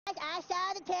I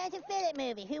saw the Terrence and Phillip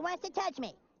movie. Who wants to touch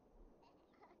me?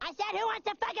 I said, who wants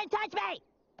to fucking touch me?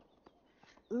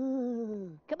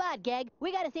 Ooh. Come on, Geg.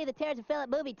 We gotta see the Terrence and Phillip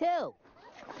movie, too.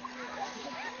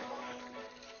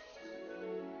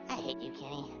 I hate you,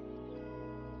 Kenny.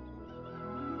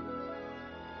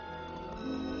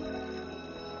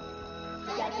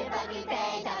 Shut your fucking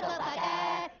face, Uncle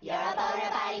Fucker. You're a boner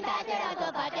fighting bastard,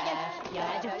 Uncle Fucker.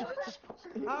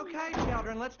 Okay,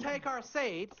 children, let's take our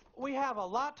seats. We have a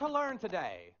lot to learn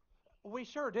today. We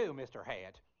sure do, Mr.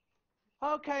 Hayet.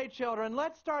 Okay, children,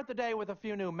 let's start the day with a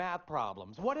few new math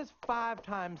problems. What is 5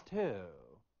 times 2?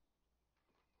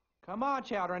 Come on,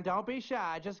 children, don't be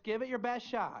shy. Just give it your best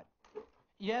shot.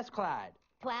 Yes, Clyde.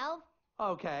 12?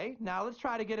 Okay, now let's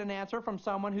try to get an answer from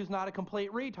someone who's not a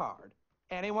complete retard.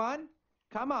 Anyone?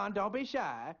 Come on, don't be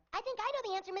shy. I think I know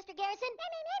the answer, Mr. Garrison.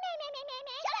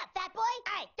 Shut up, fat boy!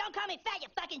 Hey, don't call me fat, you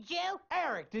fucking Jew!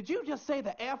 Eric, did you just say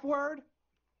the F word?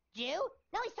 Jew?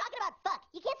 No, he's talking about fuck.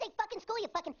 You can't say fuck in school, you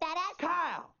fucking fat ass.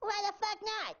 Kyle! Why the fuck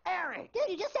not? Eric! Dude,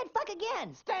 you just said fuck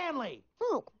again. Stanley!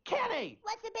 Kenny!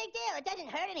 What's the big deal? It doesn't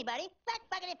hurt anybody. Fuck,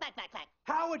 fuckity, fuck, fuck, fuck.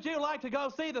 How would you like to go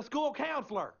see the school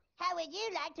counselor? How would you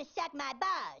like to suck my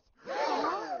balls?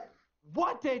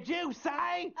 What did you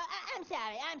say? I'm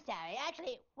sorry.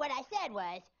 Actually, what I said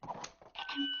was...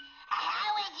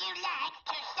 How would you like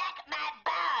to suck my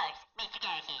balls, Mr.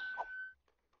 Garrison?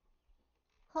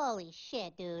 Holy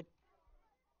shit, dude.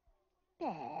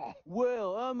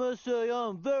 Well, I must say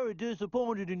I'm very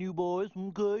disappointed in you boys,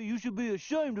 okay? You should be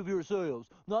ashamed of yourselves.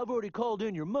 Now, I've already called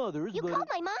in your mothers, You but... called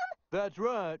my mom? That's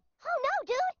right. Oh, no,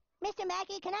 dude. Mr.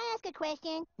 Mackey, can I ask a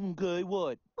question? Okay,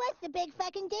 what? What's the big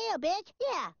fucking deal, bitch?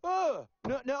 Yeah.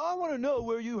 Now I want to know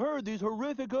where you heard these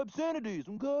horrific obscenities,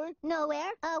 okay?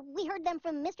 Nowhere. We heard them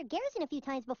from Mr. Garrison a few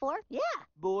times before. Yeah.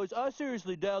 Boys, I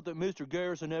seriously doubt that Mr.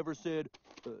 Garrison ever said,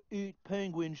 eat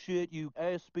penguin shit, you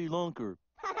ass spelunker.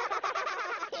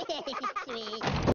 Sweet.